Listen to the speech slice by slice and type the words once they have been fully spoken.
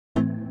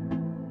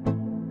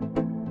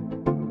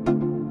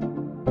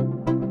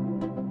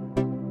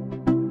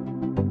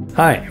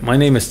Hi, my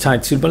name is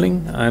Teit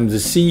Silberling. I'm the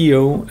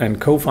CEO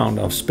and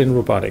co-founder of Spin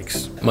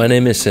Robotics. My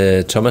name is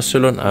Thomas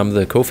Sølund. I'm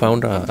the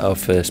co-founder of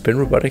Spin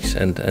Robotics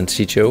and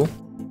CTO.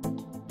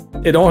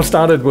 It all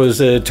started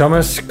with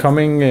Thomas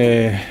coming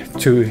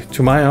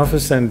to my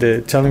office and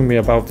telling me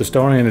about the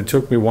story, and it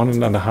took me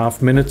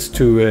 1.5 minutes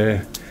to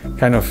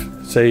kind of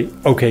say,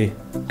 okay,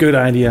 good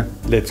idea,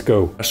 let's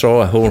go. I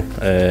saw a hole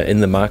in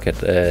the market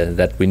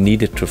that we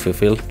needed to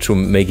fulfill to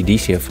make it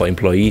easier for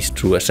employees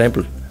to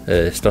assemble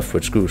stuff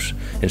with screws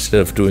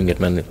instead of doing it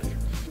manually.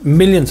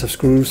 Millions of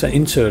screws are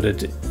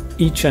inserted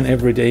each and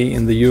every day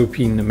in the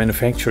European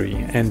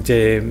manufacturing, and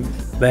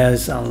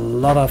there's a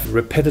lot of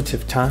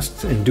repetitive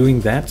tasks in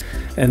doing that,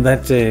 and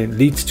that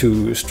leads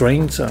to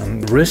strains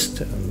on the wrist,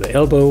 the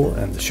elbow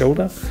and the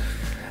shoulder,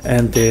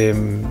 and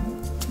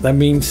that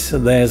means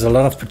there's a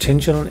lot of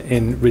potential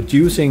in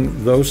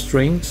reducing those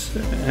strains,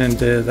 and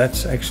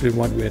that's actually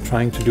what we're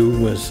trying to do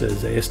with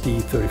the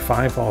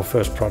SD35, our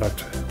first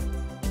product.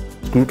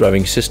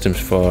 Screwdriving systems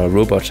for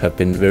robots have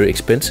been very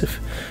expensive,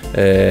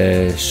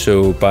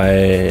 so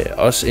by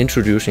us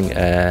introducing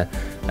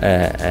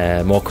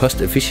a more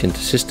cost-efficient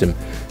system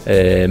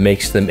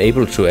makes them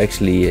able to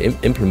actually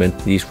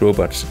implement these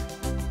robots.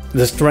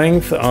 The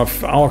strength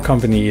of our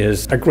company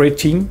is a great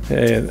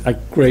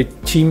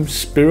team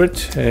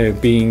spirit,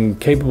 being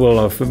capable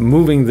of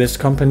moving this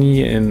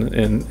company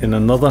in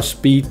another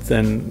speed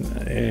than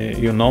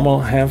your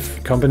normal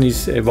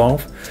companies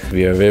evolve.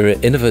 We are very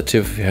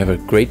innovative, we have a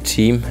great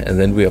team, and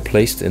then we are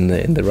placed in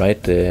the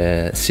right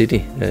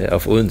city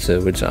of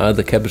Odense, which are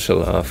the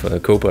capital of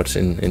cobots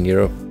in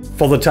Europe.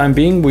 For the time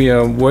being, we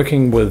are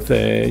working with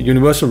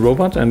Universal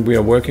Robot, and we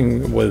are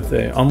working with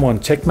Omron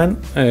Techman,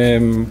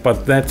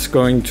 but that's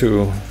going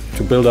to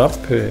build up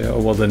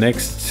over the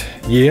next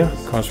year,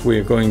 because we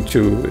are going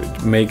to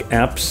make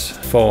apps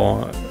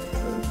for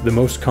the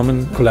most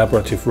common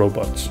collaborative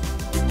robots.